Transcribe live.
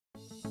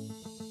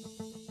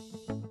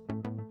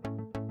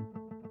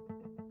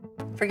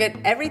Forget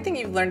everything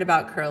you've learned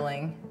about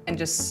curling and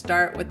just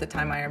start with the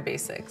time iron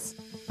basics.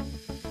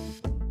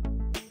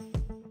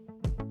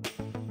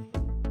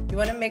 You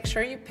want to make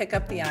sure you pick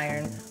up the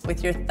iron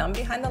with your thumb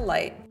behind the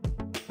light.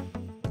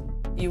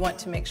 You want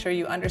to make sure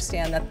you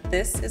understand that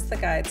this is the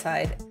guide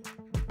side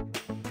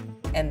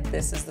and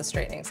this is the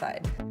straightening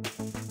side.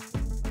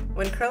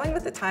 When curling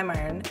with the time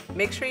iron,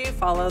 make sure you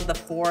follow the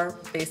 4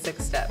 basic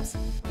steps.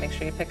 Make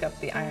sure you pick up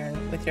the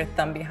iron with your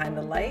thumb behind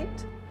the light.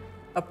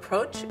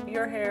 Approach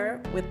your hair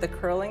with the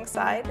curling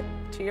side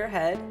to your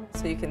head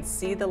so you can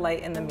see the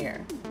light in the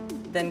mirror.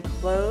 Then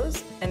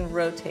close and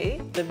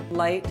rotate the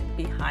light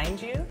behind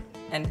you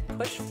and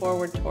push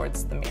forward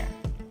towards the mirror.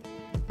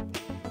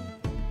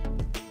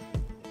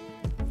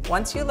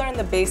 Once you learn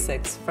the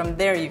basics, from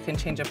there you can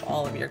change up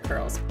all of your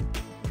curls.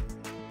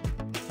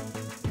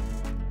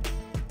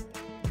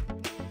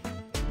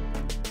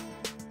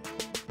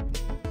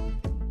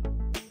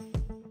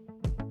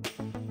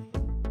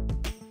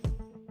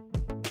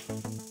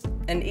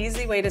 An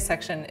easy way to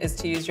section is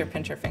to use your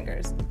pincher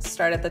fingers.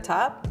 Start at the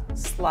top,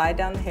 slide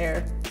down the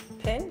hair,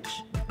 pinch,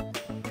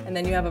 and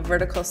then you have a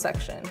vertical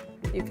section.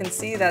 You can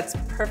see that's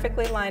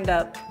perfectly lined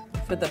up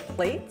for the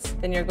plaits.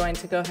 Then you're going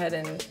to go ahead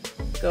and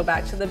go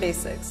back to the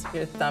basics.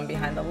 Your thumb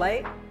behind the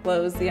light,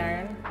 close the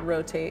iron,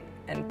 rotate,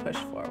 and push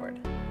forward.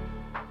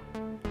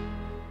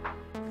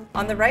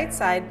 On the right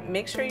side,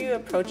 make sure you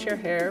approach your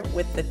hair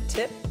with the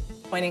tip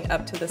pointing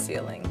up to the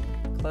ceiling.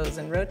 Close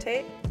and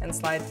rotate and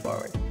slide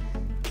forward.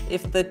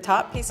 If the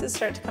top pieces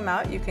start to come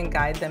out, you can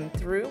guide them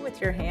through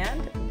with your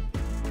hand.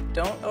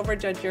 Don't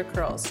overjudge your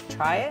curls.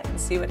 Try it and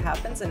see what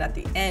happens, and at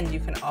the end, you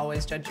can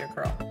always judge your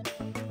curl.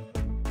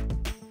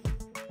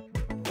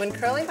 When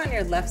curling on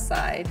your left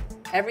side,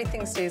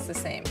 everything stays the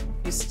same.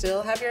 You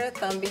still have your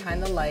thumb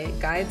behind the light,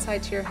 guide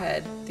side to your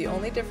head. The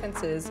only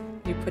difference is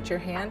you put your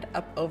hand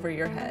up over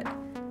your head.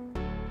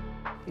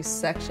 You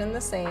section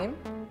the same,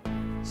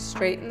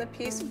 straighten the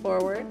piece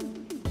forward,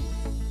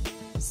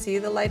 see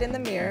the light in the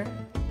mirror,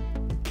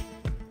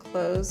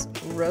 close,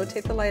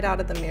 rotate the light out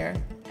of the mirror,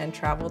 and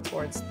travel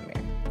towards the mirror.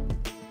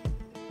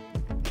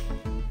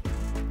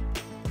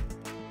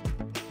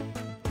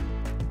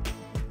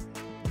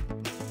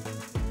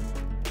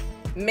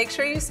 Make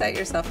sure you set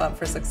yourself up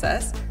for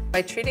success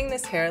by treating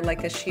this hair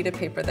like a sheet of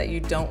paper that you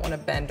don't want to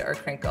bend or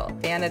crinkle.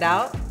 Fan it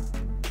out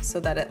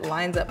so that it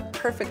lines up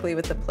perfectly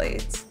with the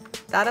plaits.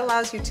 That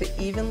allows you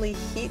to evenly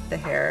heat the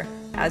hair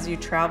as you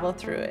travel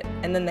through it,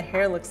 and then the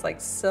hair looks like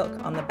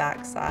silk on the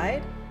back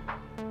side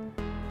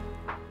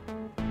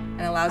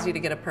and allows you to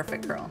get a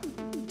perfect curl.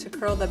 To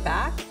curl the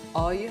back,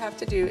 all you have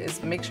to do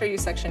is make sure you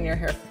section your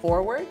hair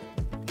forward,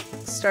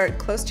 start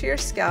close to your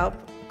scalp,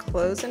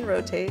 close and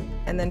rotate,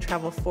 and then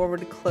travel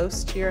forward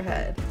close to your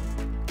head.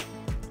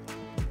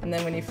 And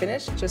then when you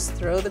finish, just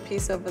throw the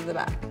piece over the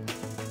back.